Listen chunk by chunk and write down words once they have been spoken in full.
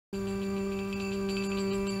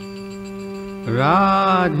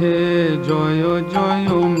Radhe Joyo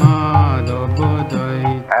Joyo Madhava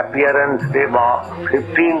Daita. Appearance day,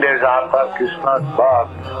 15 days after Krishna's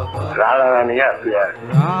birth, Radharani appeared.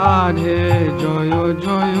 Radhe Joyo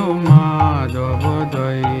Joyo Madhava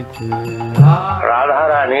Daita.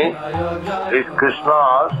 Radharani is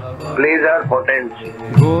Krishna's pleasure potency.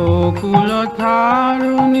 Gokula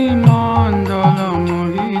Tharuni Mandala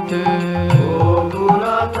Mohite.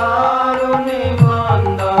 Gokula Tharuni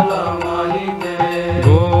Mandala Mohite.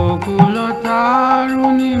 Gokula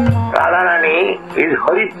Tharuni Mandala. Radharani is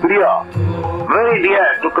Hari Priya, very dear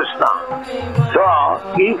to Krishna. So,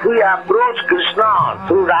 if we approach Krishna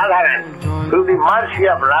through Radharani, through the mercy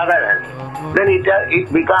of Radharani, then it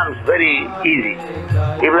becomes very easy.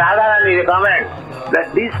 If Radharani recommends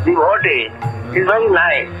that this devotee is very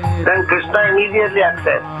nice, then Krishna immediately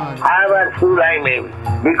accepts, however fool I may be.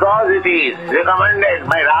 Because it is recommended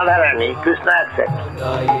by Radharani, Krishna accepts.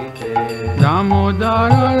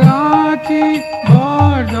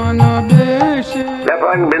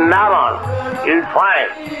 Therefore in Vrindavan, you'll find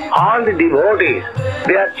all the devotees,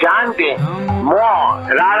 they are chanting more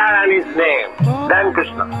Radharani's name than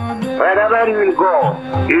Krishna. Wherever you will go,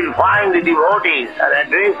 you will find the devotees are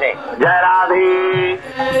addressing Jai Radhe.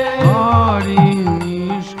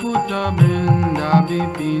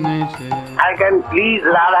 I can please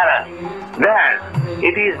Radharani. Then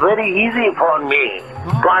it is very easy for me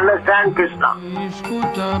to understand Krishna.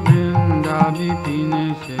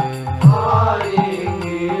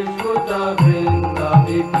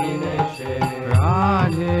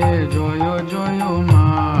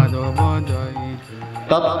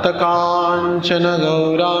 Tapta Kanchana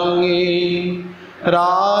Gaurangi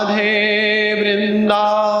Radhe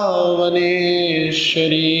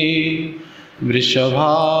Vrindavaneshwari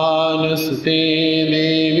Vrishabhanasute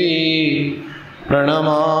Devi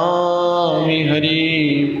Pranamami Hari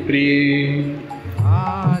Priye.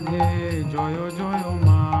 Radhe Joyo Joyo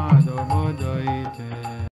Madhava Daite.